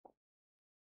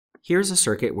Here's a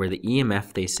circuit where the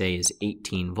EMF they say is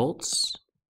 18 volts.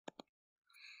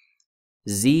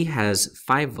 Z has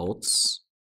 5 volts.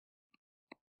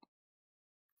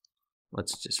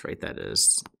 Let's just write that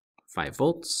as 5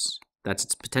 volts. That's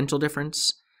its potential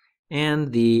difference.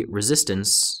 And the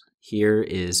resistance here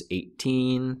is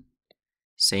 18.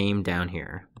 Same down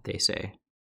here, they say.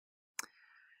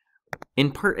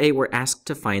 In part A, we're asked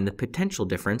to find the potential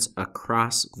difference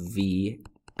across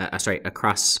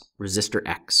across resistor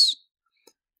X.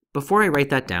 Before I write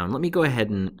that down, let me go ahead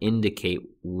and indicate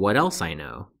what else I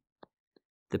know.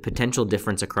 The potential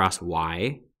difference across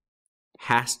Y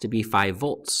has to be 5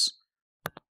 volts.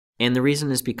 And the reason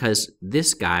is because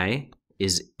this guy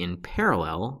is in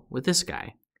parallel with this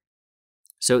guy.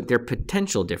 So their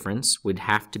potential difference would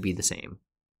have to be the same.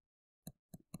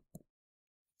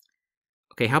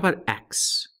 Okay, how about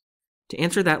X? To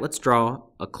answer that, let's draw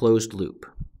a closed loop.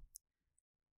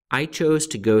 I chose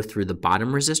to go through the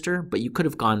bottom resistor, but you could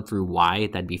have gone through Y,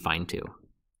 that'd be fine too.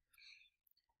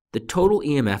 The total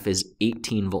EMF is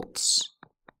 18 volts.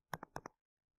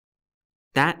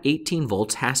 That 18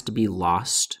 volts has to be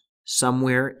lost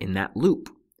somewhere in that loop.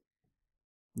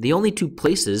 The only two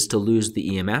places to lose the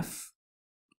EMF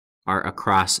are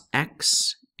across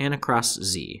X and across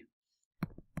Z.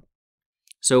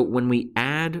 So when we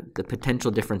add the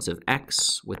potential difference of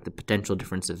X with the potential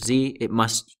difference of Z, it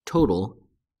must total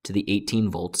to the 18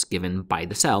 volts given by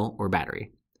the cell or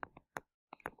battery.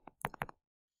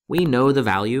 We know the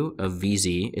value of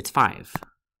VZ, it's 5.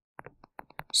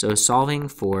 So solving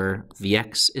for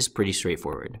Vx is pretty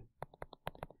straightforward.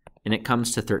 And it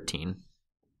comes to 13.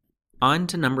 On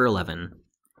to number 11.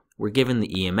 We're given the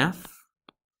EMF.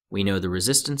 We know the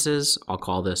resistances. I'll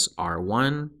call this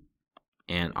R1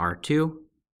 and R2.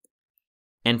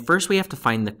 And first we have to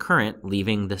find the current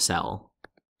leaving the cell.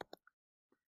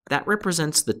 That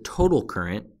represents the total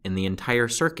current in the entire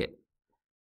circuit.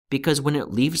 Because when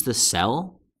it leaves the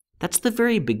cell, that's the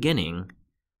very beginning.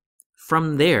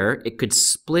 From there, it could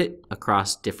split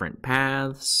across different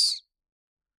paths.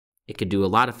 It could do a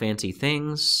lot of fancy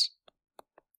things.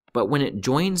 But when it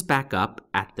joins back up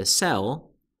at the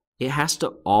cell, it has to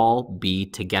all be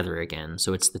together again.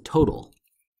 So it's the total.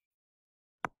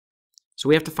 So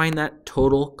we have to find that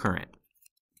total current.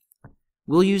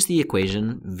 We'll use the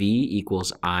equation V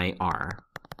equals IR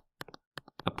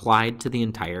applied to the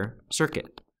entire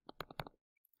circuit.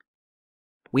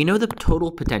 We know the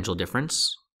total potential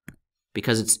difference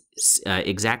because it's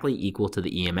exactly equal to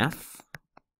the EMF.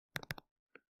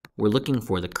 We're looking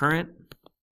for the current,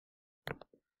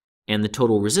 and the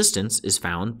total resistance is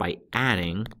found by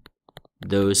adding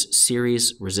those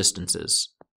series resistances.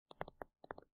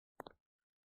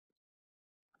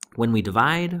 When we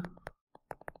divide,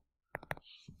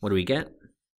 what do we get?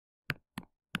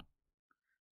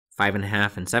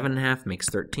 5.5 and 7.5 makes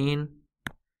 13.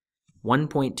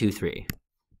 1.23.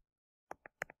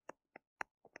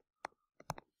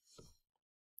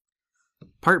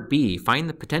 Part B, find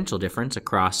the potential difference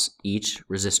across each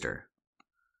resistor.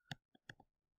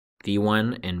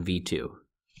 V1 and V2.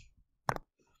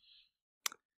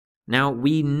 Now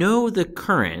we know the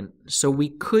current, so we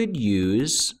could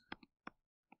use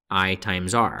I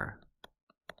times R.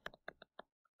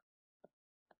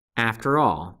 After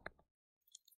all,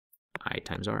 I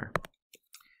times R.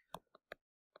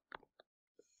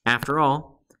 After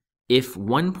all, if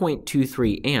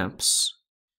 1.23 amps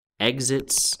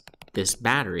exits this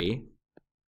battery,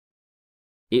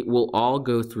 it will all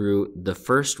go through the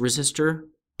first resistor,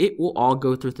 it will all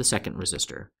go through the second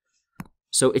resistor.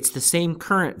 So it's the same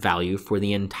current value for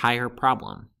the entire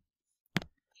problem.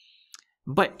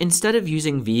 But instead of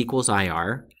using V equals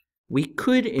IR, we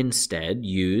could instead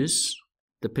use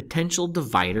the potential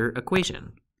divider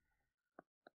equation.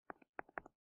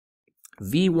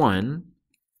 V1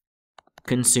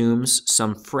 consumes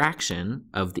some fraction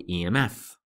of the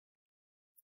EMF.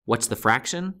 What's the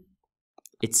fraction?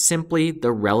 It's simply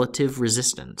the relative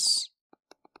resistance.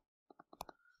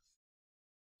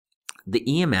 The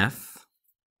EMF,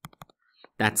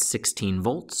 that's 16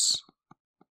 volts.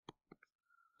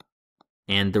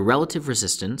 And the relative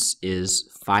resistance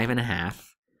is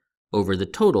 5.5 over the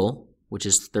total, which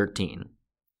is 13.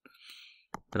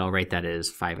 But I'll write that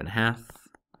as 5.5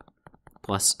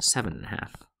 plus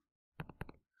 7.5.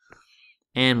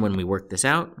 And when we work this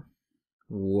out,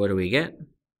 what do we get?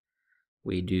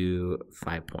 We do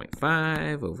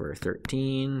 5.5 over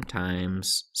 13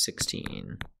 times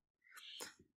 16.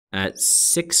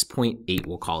 6.8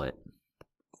 we'll call it,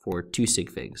 for 2 sig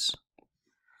figs.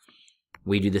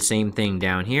 We do the same thing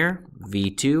down here.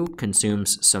 V2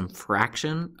 consumes some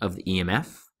fraction of the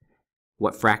EMF.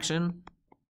 What fraction?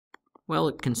 Well,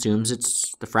 it consumes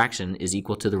the fraction is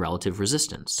equal to the relative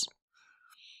resistance.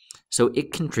 So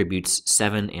it contributes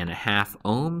 7.5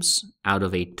 ohms out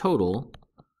of a total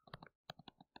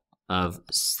of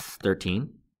 13.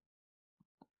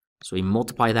 So we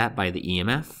multiply that by the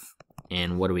EMF,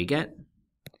 and what do we get?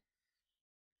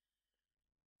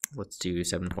 Let's do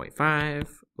 7.5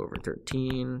 over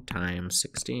 13 times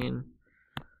 16,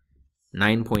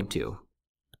 9.2.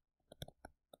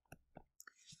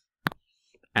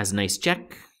 As a nice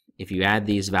check, if you add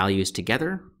these values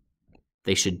together,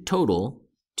 they should total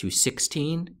to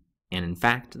 16, and in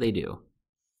fact, they do.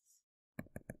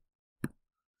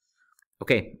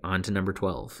 Okay, on to number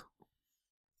 12.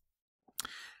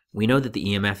 We know that the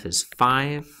EMF is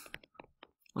 5.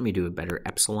 Let me do a better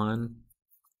epsilon.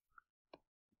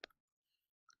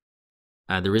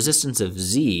 The resistance of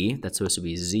Z, that's supposed to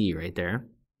be Z right there,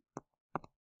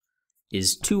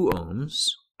 is 2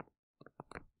 ohms.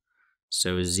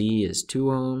 So Z is 2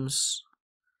 ohms,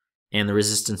 and the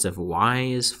resistance of Y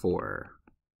is 4.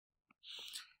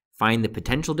 Find the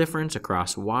potential difference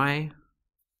across Y.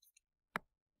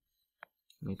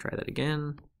 Let me try that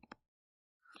again.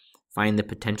 Find the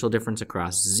potential difference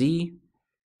across Z.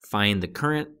 Find the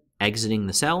current exiting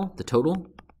the cell, the total,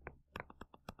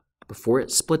 before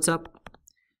it splits up.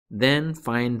 Then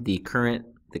find the current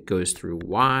that goes through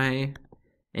Y,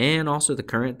 and also the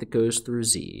current that goes through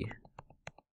Z.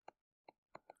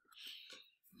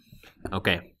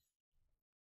 Okay.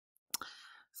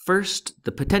 First,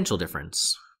 the potential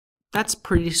difference. That's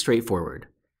pretty straightforward,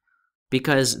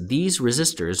 because these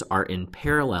resistors are in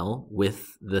parallel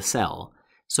with the cell.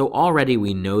 So already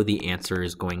we know the answer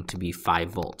is going to be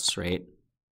 5 volts, right?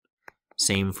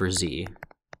 Same for Z.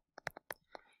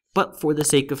 But for the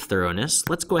sake of thoroughness,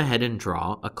 let's go ahead and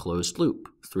draw a closed loop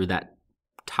through that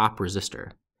top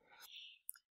resistor.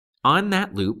 On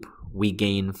that loop, we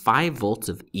gain 5 volts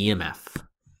of EMF.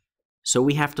 So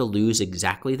we have to lose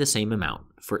exactly the same amount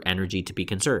for energy to be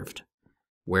conserved.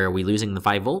 Where are we losing the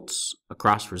 5 volts?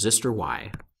 Across resistor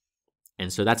Y.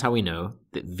 And so that's how we know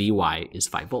that Vy is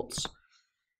 5 volts.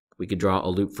 We could draw a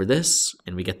loop for this,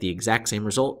 and we get the exact same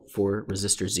result for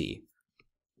resistor Z.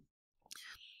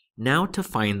 Now to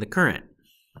find the current.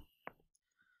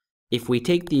 If we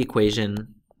take the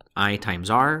equation I times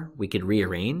R, we could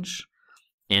rearrange,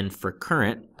 and for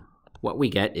current, what we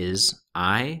get is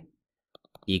I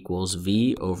equals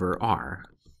V over R.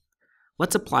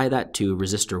 Let's apply that to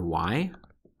resistor Y,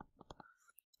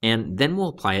 and then we'll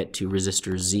apply it to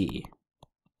resistor Z.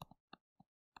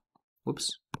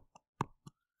 Whoops.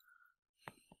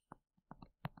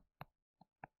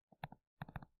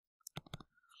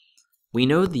 We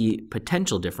know the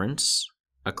potential difference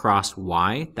across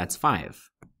Y, that's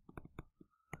 5.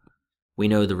 We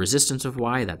know the resistance of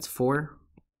Y, that's 4.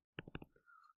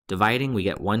 Dividing, we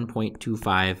get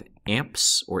 1.25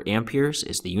 amps, or amperes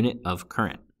is the unit of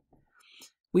current.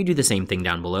 We do the same thing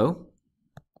down below.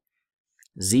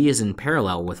 Z is in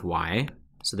parallel with Y,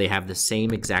 so they have the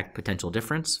same exact potential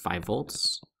difference, 5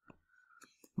 volts.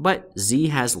 But Z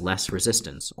has less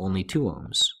resistance, only 2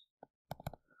 ohms.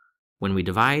 When we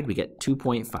divide, we get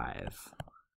 2.5.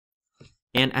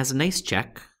 And as a nice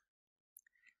check,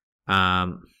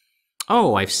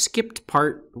 oh, I've skipped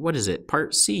part, what is it?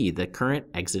 Part C, the current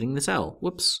exiting the cell.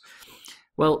 Whoops.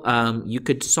 Well, you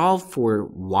could solve for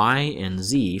Y and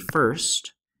Z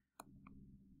first,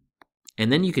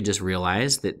 and then you could just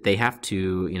realize that they have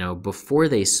to, before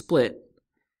they split,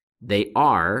 they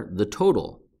are the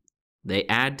total. They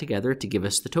add together to give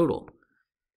us the total.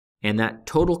 And that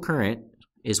total current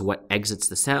is what exits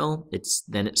the cell.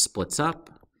 Then it splits up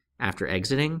after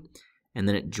exiting, and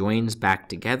then it joins back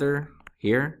together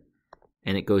here,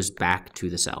 and it goes back to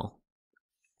the cell.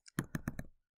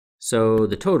 So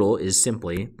the total is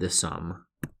simply the sum.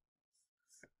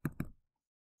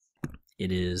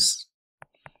 It is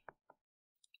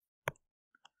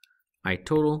I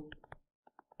total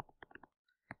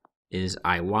is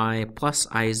IY plus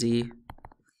IZ,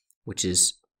 which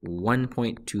is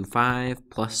 1.25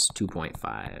 plus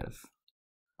 2.5.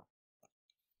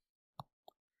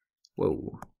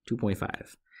 Whoa,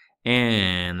 2.5.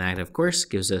 And that, of course,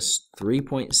 gives us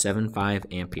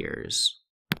 3.75 amperes.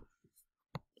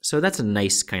 So that's a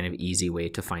nice kind of easy way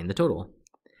to find the total.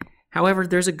 However,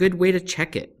 there's a good way to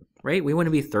check it, right? We want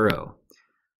to be thorough.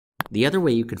 The other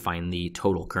way you could find the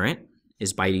total current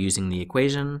is by using the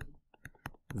equation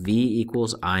V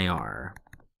equals IR.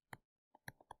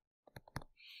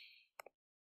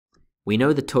 We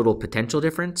know the total potential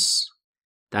difference.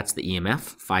 That's the EMF,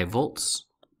 5 volts.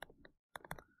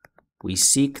 We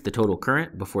seek the total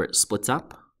current before it splits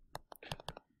up.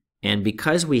 And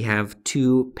because we have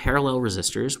 2 parallel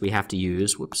resistors, we have to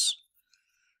use,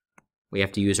 we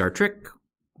have to use our trick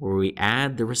where we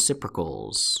add the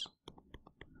reciprocals.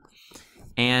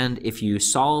 And if you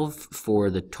solve for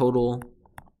the total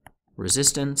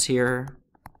resistance here,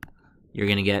 you're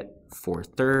going to get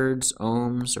 4/3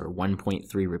 ohms, or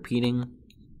 1.3 repeating.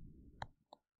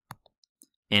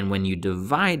 And when you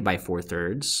divide by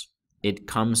 4/3, it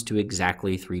comes to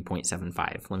exactly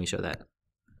 3.75. Let me show that.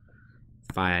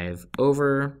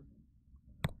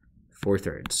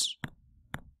 5/4/3,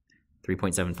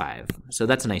 3.75. So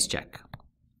that's a nice check.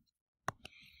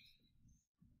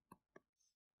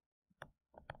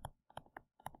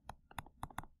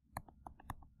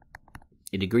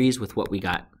 It agrees with what we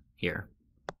got here.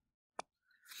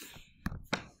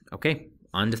 Okay,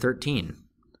 on to 13.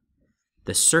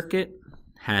 The circuit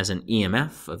has an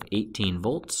EMF of 18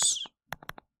 volts.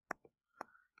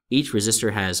 Each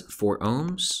resistor has 4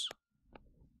 ohms.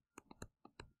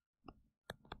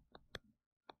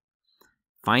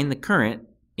 Find the current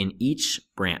in each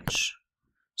branch.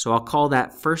 So I'll call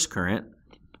that first current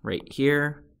right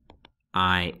here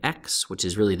IX, which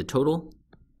is really the total.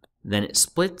 Then it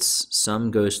splits,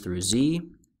 some goes through Z,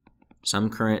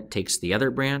 some current takes the other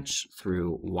branch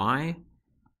through Y.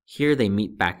 Here they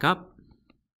meet back up.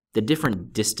 The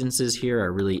different distances here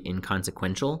are really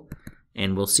inconsequential,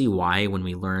 and we'll see why when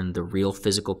we learn the real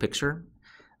physical picture.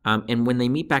 And when they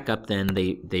meet back up, then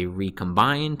they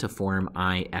recombine to form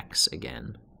IX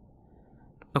again.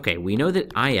 Okay, we know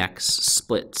that IX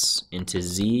splits into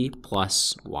Z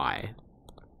plus Y.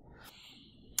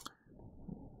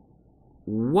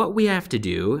 What we have to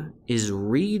do is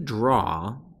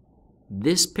redraw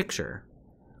this picture.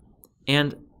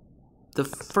 And the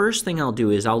first thing I'll do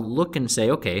is I'll look and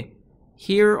say, okay,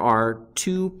 here are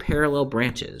 2 parallel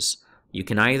branches. You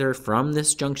can either, from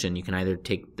this junction, you can either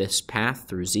take this path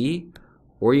through Z,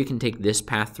 or you can take this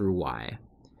path through Y.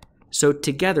 So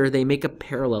together they make a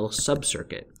parallel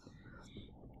subcircuit.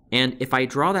 And if I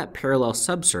draw that parallel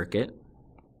subcircuit,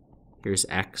 here's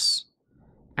X,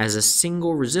 as a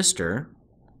single resistor,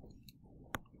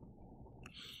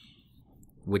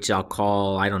 which I'll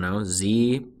call, I don't know,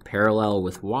 Z parallel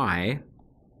with Y,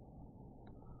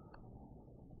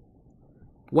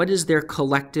 what is their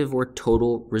collective or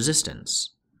total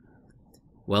resistance?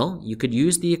 Well, you could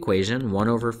use the equation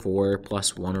 1/4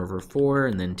 plus 1/4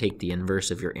 and then take the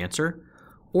inverse of your answer,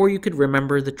 or you could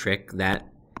remember the trick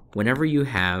that whenever you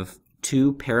have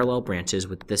 2 parallel branches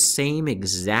with the same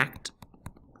exact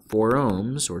 4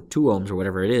 ohms or 2 ohms or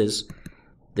whatever it is,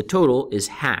 the total is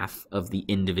half of the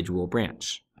individual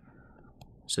branch.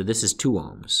 So this is 2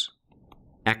 ohms.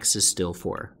 X is still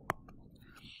 4.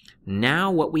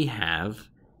 Now what we have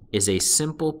is a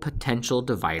simple potential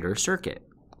divider circuit.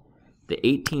 The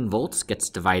 18 volts gets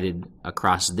divided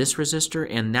across this resistor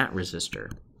and that resistor.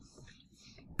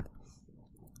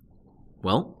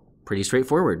 Well, pretty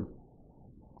straightforward.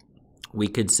 We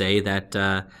could say that,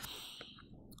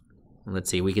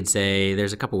 we could say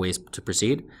there's a couple ways to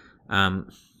proceed.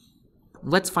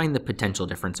 Let's find the potential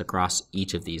difference across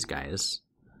each of these guys.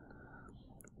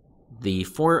 The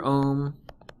 4 ohm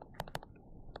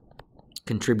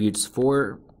contributes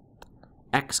 4,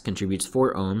 X contributes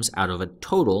 4 ohms out of a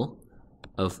total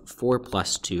of 4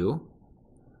 plus 2,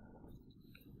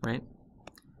 right?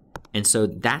 And so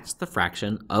that's the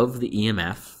fraction of the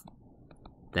EMF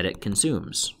that it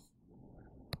consumes.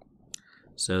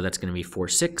 So that's going to be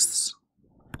 4/6.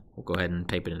 We'll go ahead and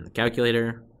type it in the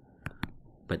calculator,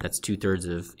 but that's 2/3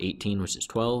 of 18, which is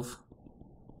 12.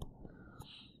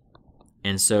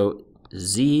 And so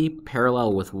Z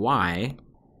parallel with Y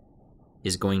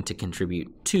is going to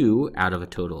contribute 2 out of a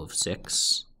total of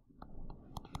 6.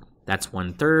 That's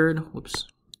 1/3. Whoops.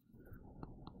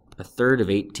 1/3 of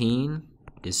 18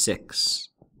 is 6.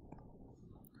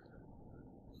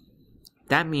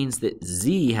 That means that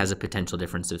Z has a potential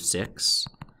difference of 6,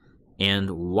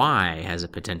 and Y has a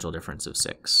potential difference of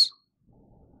 6.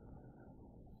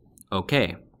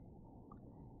 Okay,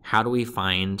 how do we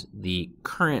find the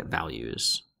current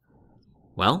values?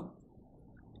 Well,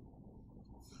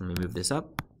 let me move this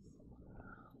up,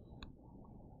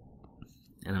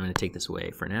 and I'm going to take this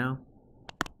away for now.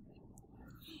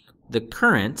 The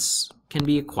currents can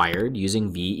be acquired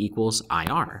using V equals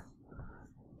IR,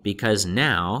 because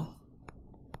now,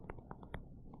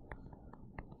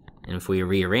 and if we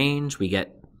rearrange, we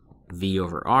get V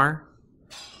over R.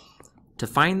 To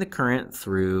find the current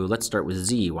through, let's start with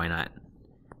Z, why not?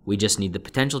 We just need the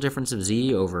potential difference of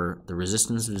Z over the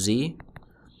resistance of Z.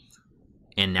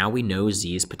 And now we know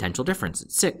Z's potential difference,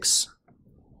 it's 6.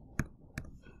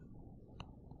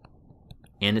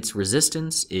 And its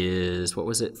resistance is, what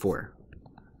was it, 4.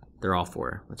 They're all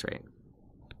 4, that's right.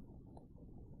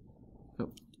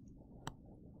 Oh,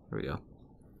 there we go.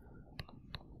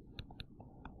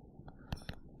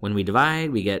 When we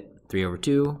divide, we get 3 over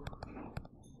 2,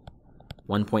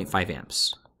 1.5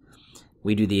 amps.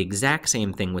 We do the exact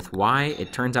same thing with y.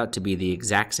 It turns out to be the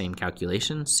exact same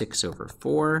calculation, 6 over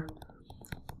 4,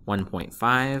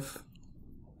 1.5.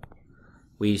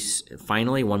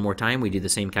 Finally, one more time, we do the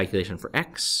same calculation for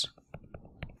x.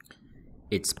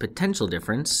 Its potential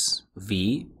difference,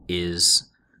 V,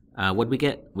 is, what did we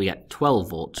get? We got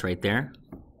 12 volts right there.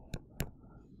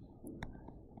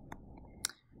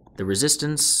 The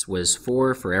resistance was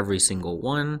 4 for every single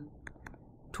one.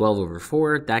 12 over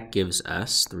 4, that gives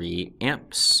us 3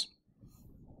 amps.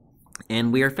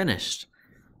 And we are finished.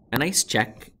 A nice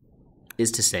check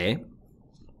is to say,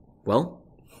 well,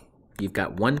 you've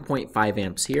got 1.5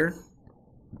 amps here,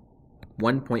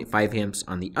 1.5 amps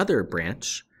on the other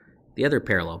branch, the other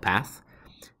parallel path.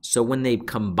 So when they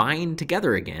combine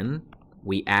together again,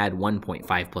 we add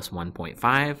 1.5 plus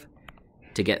 1.5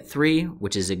 to get 3,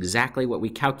 which is exactly what we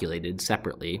calculated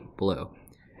separately below.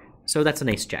 So that's a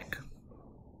nice check.